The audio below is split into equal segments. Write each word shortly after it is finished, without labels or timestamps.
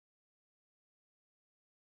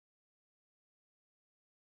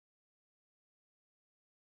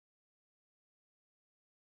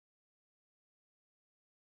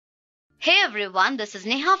Hey everyone, this is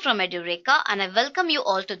Neha from Edureka and I welcome you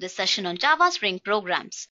all to this session on Java string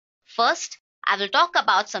programs. First, I will talk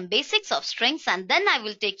about some basics of strings and then I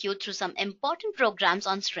will take you through some important programs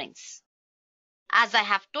on strings. As I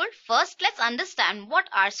have told, first let's understand what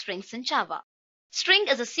are strings in Java. String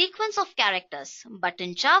is a sequence of characters, but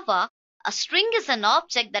in Java, a string is an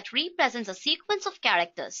object that represents a sequence of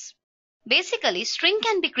characters. Basically, string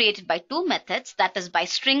can be created by two methods, that is by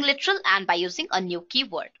string literal and by using a new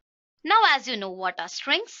keyword. Now, as you know what are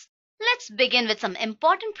strings, let's begin with some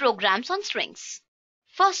important programs on strings.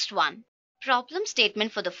 First one, problem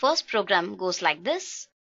statement for the first program goes like this.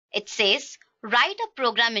 It says, write a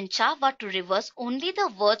program in Java to reverse only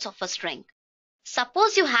the words of a string.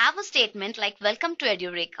 Suppose you have a statement like welcome to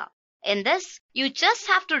Edureka. In this, you just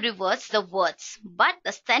have to reverse the words, but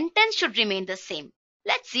the sentence should remain the same.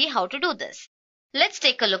 Let's see how to do this. Let's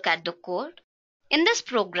take a look at the code. In this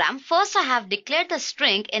program, first I have declared the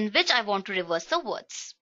string in which I want to reverse the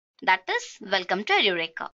words. That is, welcome to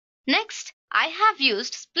Edureka. Next, I have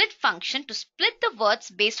used split function to split the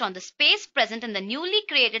words based on the space present in the newly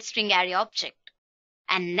created string array object.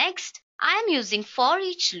 And next, I am using for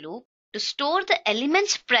each loop to store the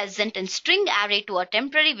elements present in string array to a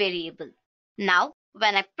temporary variable. Now,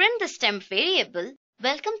 when I print this temp variable,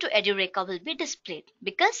 welcome to Edureka will be displayed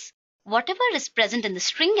because whatever is present in the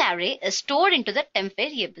string array is stored into the temp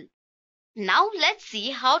variable. Now let's see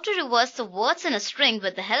how to reverse the words in a string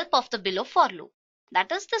with the help of the below for loop.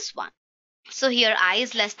 That is this one. So here I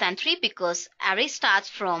is less than 3 because array starts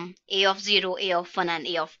from a of 0, a of 1 and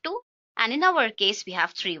a of 2. And in our case we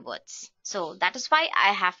have 3 words. So that is why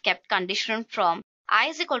I have kept condition from I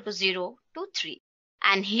is equal to 0 to 3.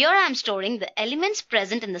 And here I am storing the elements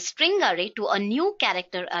present in the string array to a new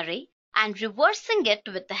character array and reversing it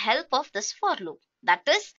with the help of this for loop. That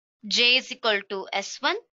is j is equal to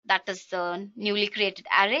s1, that is the newly created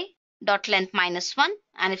array, dot length minus 1,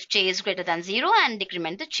 and if j is greater than 0 and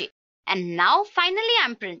decrement the j. And now finally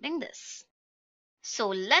I'm printing this. So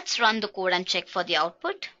let's run the code and check for the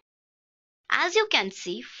output. As you can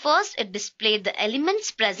see, first it displayed the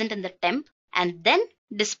elements present in the temp and then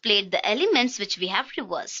displayed the elements which we have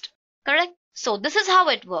reversed. Correct? So this is how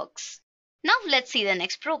it works. Now let's see the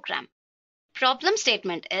next program. Problem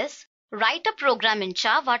statement is, write a program in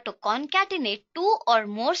Java to concatenate 2 or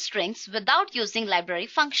more strings without using library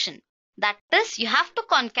function. That is, you have to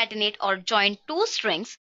concatenate or join 2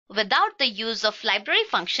 strings without the use of library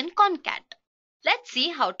function concat. Let's see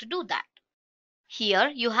how to do that.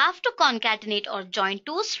 Here, you have to concatenate or join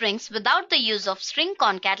 2 strings without the use of string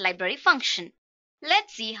concat library function.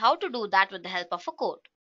 Let's see how to do that with the help of a code.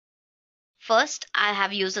 First, I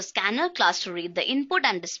have used a scanner class to read the input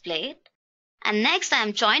and display it. And next, I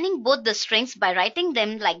am joining both the strings by writing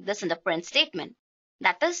them like this in the print statement.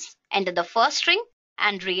 That is, enter the first string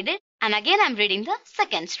and read it. And again, I am reading the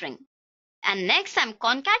second string. And next, I am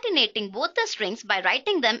concatenating both the strings by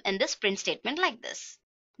writing them in this print statement like this.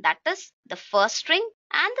 That is, the first string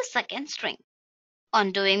and the second string.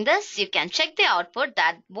 On doing this, you can check the output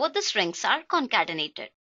that both the strings are concatenated.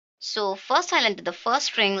 So first, I'll enter the first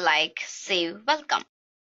string like, say, welcome.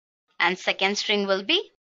 And second string will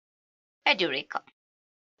be Edureka.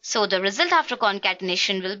 So the result after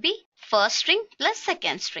concatenation will be first string plus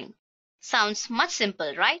second string. Sounds much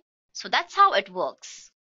simple, right? So that's how it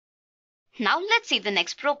works. Now let's see the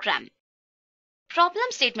next program. Problem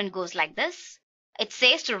statement goes like this. It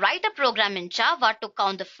says to write a program in Java to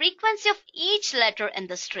count the frequency of each letter in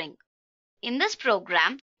the string. In this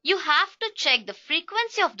program, you have to check the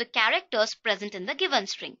frequency of the characters present in the given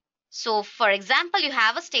string. So for example, you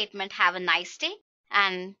have a statement, have a nice day,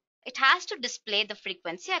 and it has to display the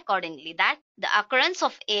frequency accordingly, that the occurrence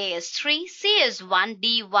of A is 3, C is 1,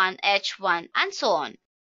 D 1, H 1 and so on.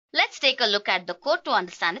 Let's take a look at the code to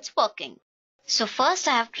understand its working. So first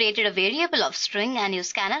I have created a variable of string and use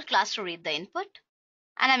scanner class to read the input.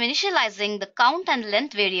 And I'm initializing the count and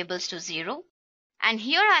length variables to 0. And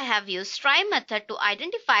here I have used try method to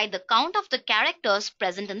identify the count of the characters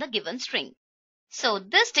present in the given string. So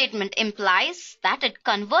this statement implies that it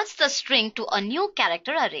converts the string to a new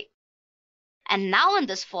character array. And now in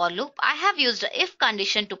this for loop, I have used a if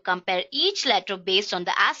condition to compare each letter based on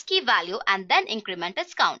the ASCII value and then increment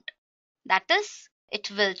its count. That is,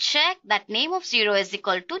 it will check that name of 0 is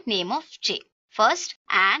equal to name of j first,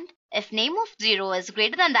 and if name of 0 is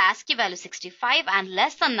greater than the ASCII value 65 and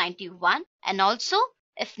less than 91, and also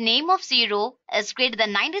if name of 0 is greater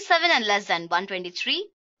than 97 and less than 123,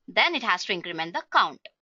 then it has to increment the count.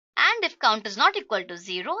 And if count is not equal to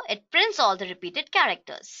 0, it prints all the repeated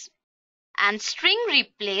characters. And string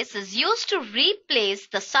replace is used to replace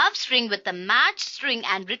the substring with a matched string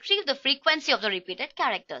and retrieve the frequency of the repeated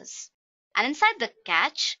characters. And inside the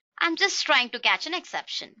catch, I'm just trying to catch an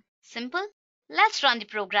exception. Simple. Let's run the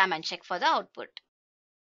program and check for the output.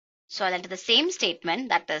 So I'll enter the same statement,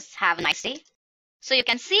 that is, have a nice day. So you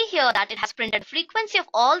can see here that it has printed the frequency of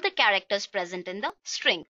all the characters present in the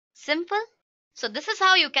string. Simple. So this is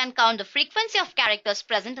how you can count the frequency of characters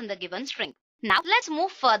present in the given string. Now let's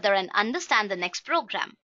move further and understand the next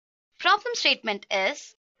program. Problem statement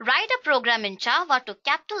is, write a program in Java to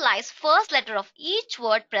capitalize first letter of each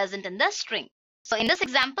word present in the string. So in this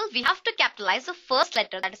example, we have to capitalize the first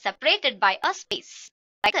letter that is separated by a space,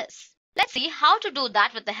 like this. Let's see how to do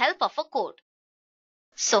that with the help of a code.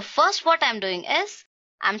 So first what I'm doing is,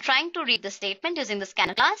 I'm trying to read the statement using the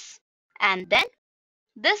scanner class, and then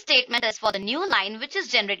this statement is for the new line which is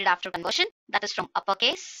generated after conversion, that is from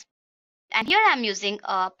uppercase. And here I'm using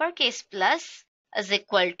uppercase plus is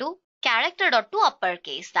equal to character dot to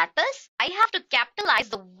uppercase, that is, I have to capitalize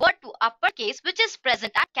the word to uppercase which is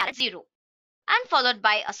present at character 0, and followed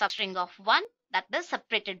by a substring of 1 that is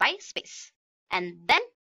separated by space. And then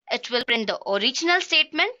it will print the original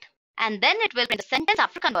statement, and then it will print the sentence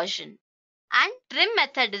after conversion. And trim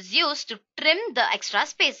method is used to trim the extra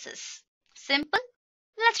spaces. Simple.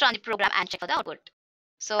 Let's run the program and check for the output.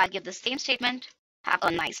 So I'll give the same statement, have a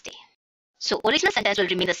nice day. So original sentence will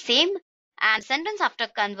remain the same, and sentence after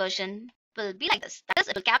conversion will be like this. That is,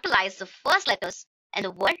 it will capitalize the first letters in the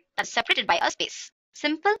word that is separated by a space.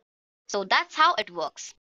 Simple. So that's how it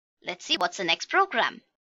works. Let's see what's the next program.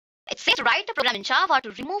 It says write a program in Java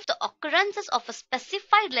to remove the occurrences of a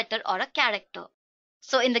specified letter or a character.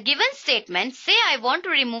 So in the given statement, say I want to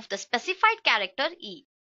remove the specified character E.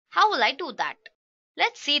 How will I do that?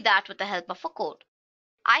 Let's see that with the help of a code.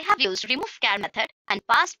 I have used removeChar method and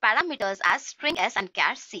passed parameters as string s and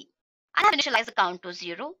char c. I have initialized the count to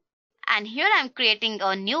 0, and here I am creating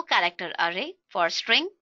a new character array for string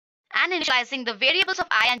and initializing the variables of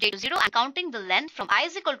I and j to 0 and counting the length from I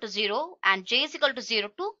is equal to 0 and j is equal to 0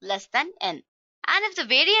 to less than n. And if the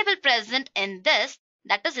variable present in this,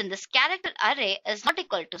 that is in this character array, is not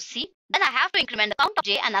equal to c, then I have to increment the count of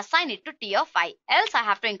j and assign it to t of I, else I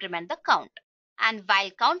have to increment the count. And while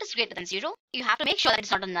count is greater than 0, you have to make sure that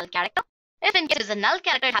it's not a null character. If in case it is a null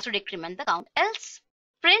character, it has to decrement the count, else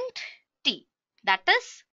print t, that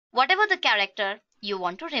is whatever the character you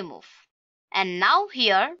want to remove. And now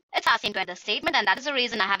here it's asking to enter the statement, and that is the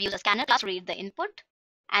reason I have used a scanner class to read the input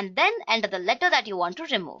and then enter the letter that you want to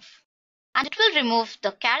remove. And it will remove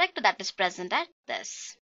the character that is present at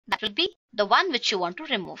this. That will be the one which you want to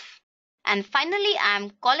remove. And finally, I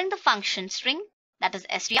am calling the function string, that is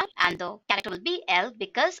str, and the character will be L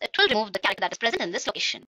because it will remove the character that is present in this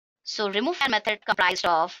location. So removeChar method comprised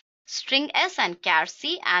of string s and char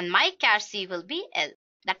c, and my char c will be L,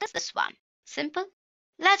 that is this one. Simple.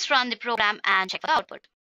 Let's run the program and check for the output.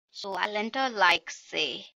 So I'll enter like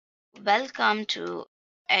say, welcome to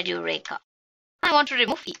Edureka. I want to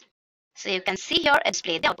remove E. So you can see here it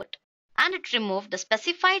displayed the output. And it removed the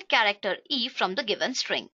specified character E from the given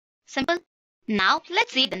string. Simple. Now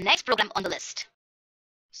let's see the next program on the list.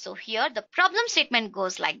 So here the problem statement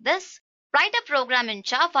goes like this. Write a program in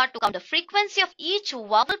Java to count the frequency of each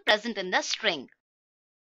vowel present in the string.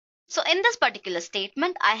 So in this particular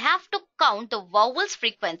statement, I have to count the vowel's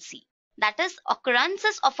frequency, that is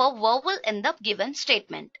occurrences of a vowel in the given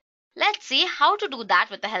statement. Let's see how to do that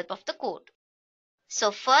with the help of the code.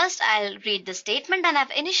 So first I'll read the statement and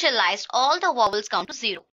I've initialized all the vowels count to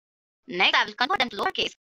 0. Next I will convert them to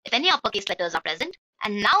lowercase if any uppercase letters are present.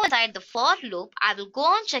 And now inside the for loop, I will go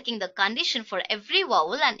on checking the condition for every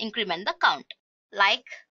vowel and increment the count. Like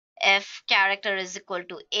if character is equal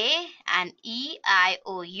to A and E, I,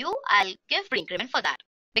 O, U, I'll give increment for that.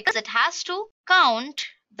 Because it has to count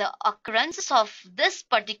the occurrences of this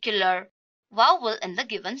particular vowel in the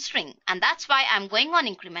given string. And that's why I'm going on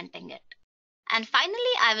incrementing it. And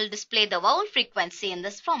finally, I will display the vowel frequency in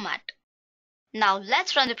this format. Now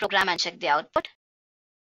let's run the program and check the output.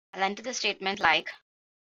 I'll enter the statement like.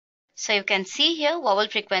 So you can see here vowel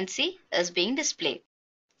frequency is being displayed.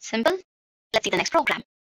 Simple. Let's see the next program.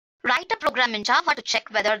 Write a program in Java to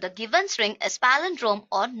check whether the given string is palindrome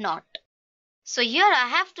or not. So here I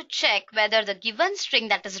have to check whether the given string,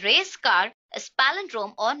 that is race car, is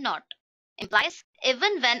palindrome or not. Implies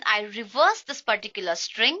even when I reverse this particular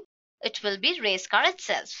string, it will be race car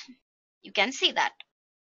itself. You can see that.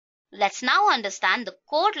 Let's now understand the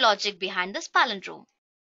code logic behind this palindrome.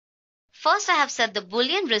 First, I have set the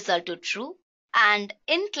Boolean result to true, and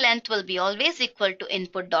int length will be always equal to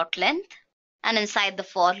input.length. And inside the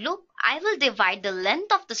for loop, I will divide the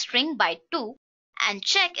length of the string by 2 and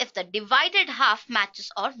check if the divided half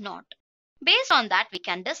matches or not. Based on that, we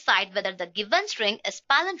can decide whether the given string is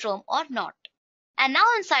palindrome or not. And now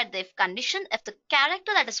inside the if condition, if the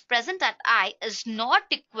character that is present at I is not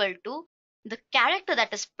equal to the character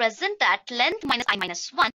that is present at length minus I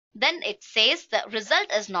minus 1, then it says the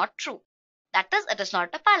result is not true. That is, it is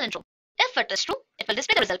not a palindrome. If it is true, it will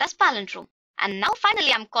display the result as palindrome. And now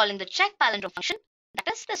finally I'm calling the check palindrome function,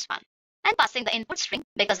 that is this one, and passing the input string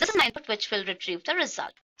because this is my input which will retrieve the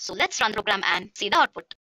result. So let's run the program and see the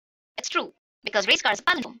output. It's true because 𝐵² is a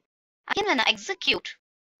palindrome. Again, when I execute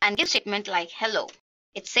and give statement like hello,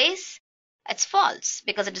 it says it's false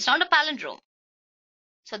because it is not a palindrome.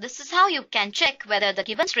 So this is how you can check whether the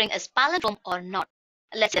given string is palindrome or not.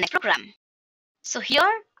 Let's see the next program. So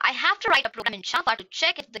here I have to write a program in Java to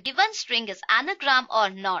check if the given string is anagram or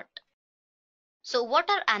not. So what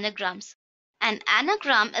are anagrams? An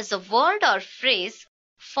anagram is a word or phrase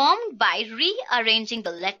formed by rearranging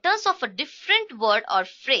the letters of a different word or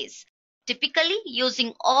phrase, typically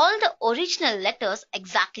using all the original letters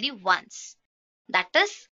exactly once. That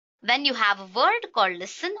is, when you have a word called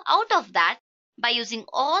listen, out of that, by using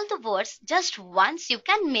all the words just once, you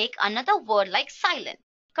can make another word like silent,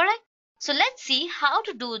 correct? So let's see how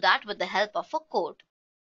to do that with the help of a code.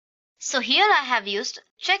 So here I have used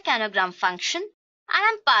check anagram function and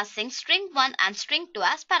I'm passing string 1 and string 2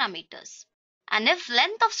 as parameters. And if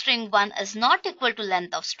length of string 1 is not equal to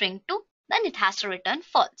length of string 2, then it has to return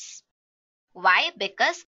false. Why?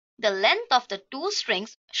 Because the length of the two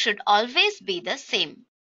strings should always be the same.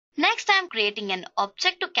 Next, I am creating an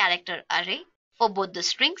object to character array for both the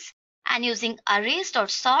strings and using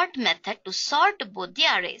arrays.sort method to sort both the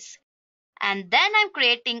arrays. And then I'm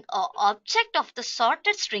creating an object of the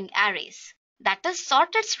sorted string arrays, that is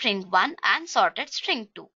sorted string 1 and sorted string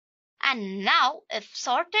 2. And now if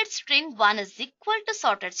sorted string 1 is equal to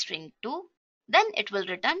sorted string 2, then it will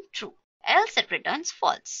return true, else it returns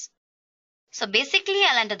false. So basically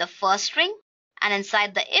I'll enter the first string and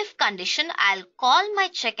inside the if condition I'll call my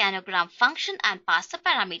check anagram function and pass the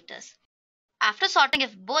parameters. After sorting,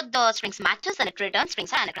 if both the strings matches, then it returns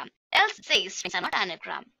strings are anagram, else it says strings are not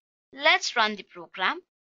anagram. Let's run the program.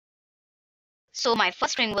 So my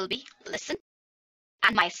first string will be listen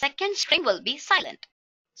and my second string will be silent.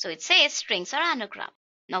 So it says strings are anagram.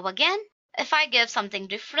 Now again, if I give something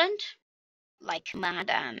different like mad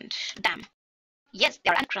and damn, yes, they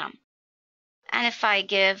are anagram. And if I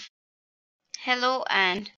give hello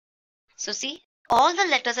and, so see, all the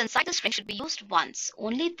letters inside the string should be used once.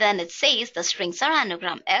 Only then it says the strings are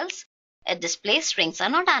anagram, else it displays strings are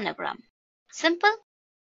not anagram. Simple.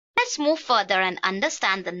 Let's move further and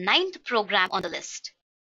understand the 9th program on the list.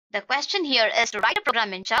 The question here is to write a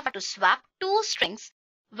program in Java to swap two strings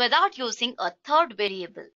without using a third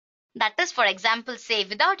variable. That is, for example, say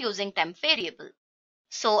without using temp variable.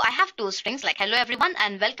 So I have two strings like hello everyone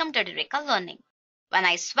and welcome to Edureka learning. When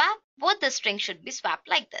I swap, both the strings should be swapped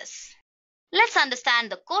like this. Let's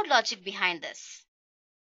understand the code logic behind this.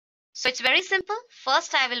 So it's very simple.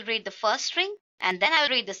 First I will read the first string and then I will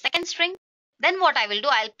read the second string. Then what I will do,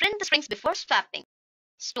 I'll print the strings before swapping.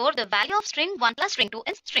 Store the value of string 1 plus string 2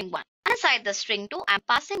 in string 1. And inside the string 2, I'm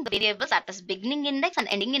passing the variables that is beginning index and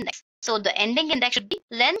ending index. So the ending index should be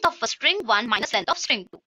length of a string 1 minus length of string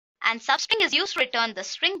 2. And substring is used to return the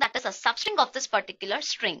string that is a substring of this particular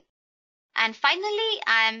string. And finally,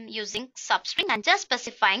 I'm using substring and just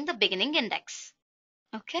specifying the beginning index.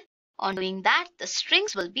 Okay. On doing that, the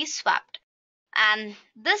strings will be swapped. And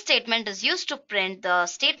this statement is used to print the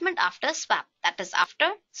statement after swap, that is after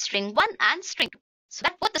string 1 and string 2, so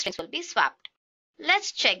that both the strings will be swapped.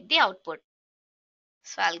 Let's check the output.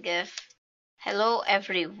 So I'll give hello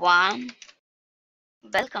everyone,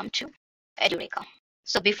 welcome to Edureka.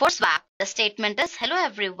 So before swap, the statement is hello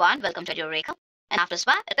everyone, welcome to Edureka, and after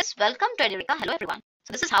swap, it is welcome to Edureka, hello everyone.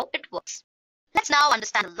 So this is how it works. Let's now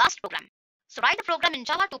understand the last program. So write a program in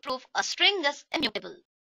Java to prove a string is immutable.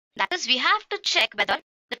 That is, we have to check whether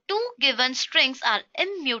the two given strings are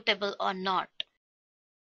immutable or not.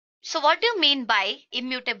 So what do you mean by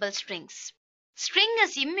immutable strings? String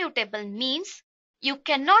is immutable means you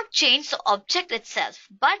cannot change the object itself,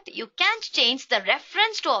 but you can change the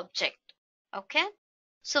reference to object. Okay?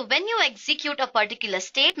 So when you execute a particular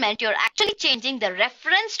statement, you're actually changing the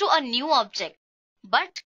reference to a new object,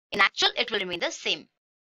 but in actual it will remain the same.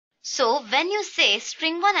 So when you say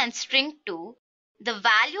string 1 and string 2, the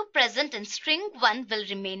value present in string 1 will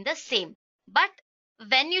remain the same. But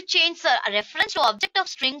when you change the reference to object of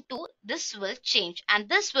string 2, this will change. And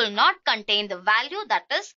this will not contain the value that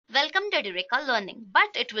is welcome to Edureka learning. But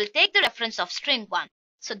it will take the reference of string 1.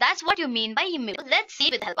 So that's what you mean by immutable. Let's see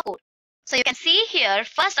with the help of code. So you can see here,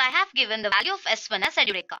 first I have given the value of S1 as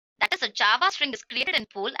Edureka. That is, a Java string is created in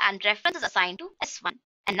pool and reference is assigned to S1.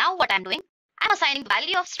 And now what I'm doing? I'm assigning the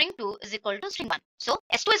value of string 2 is equal to string 1. So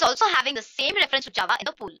S2 is also having the same reference to Java in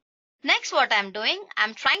the pool. Next, what I'm doing,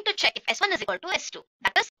 I'm trying to check if S1 is equal to S2.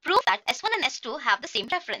 That is, proof that S1 and S2 have the same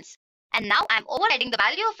reference. And now I'm overriding the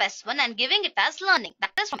value of S1 and giving it as learning.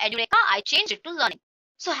 That is, from Edureka, I changed it to learning.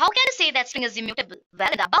 So how can I say that string is immutable?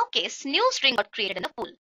 Well, in the above case, new string got created in the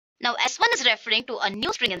pool. Now S1 is referring to a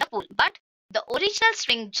new string in the pool, but the original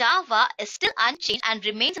string Java is still unchanged and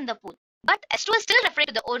remains in the pool. But S2 is still referring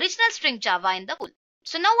to the original string Java in the pool.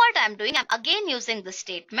 So now what I'm doing, I'm again using the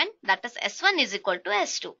statement, that is S1 is equal to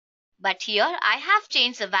S2. But here I have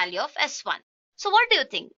changed the value of S1. So what do you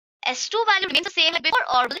think? S2 value remains the same like before,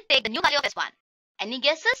 or will it take the new value of S1? Any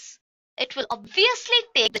guesses? It will obviously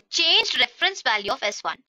take the changed reference value of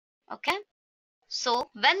S1. Okay.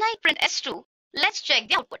 So when I print S2, let's check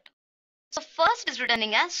the output. So first is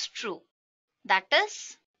returning as true. That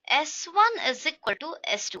is S1 is equal to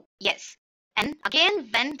S2. Yes. And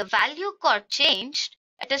again, when the value got changed,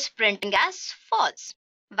 it is printing as false.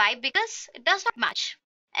 Why? Because it does not match.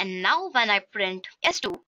 And now when I print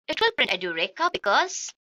S2, it will print Edureka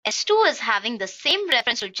because S2 is having the same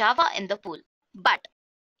reference to Java in the pool. But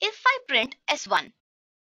if I print S1,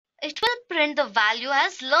 it will print the value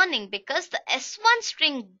as learning because the S1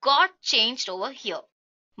 string got changed over here.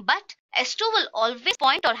 But S2 will always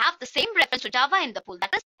point or have the same reference to Java in the pool.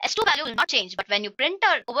 That is, S2 value will not change. But when you print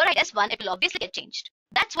or override S1, it will obviously get changed.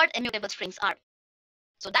 That's what immutable strings are.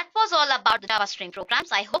 So that was all about the Java string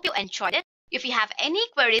programs. I hope you enjoyed it. If you have any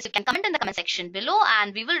queries, you can comment in the comment section below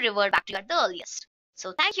and we will revert back to you at the earliest.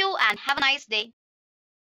 So thank you and have a nice day.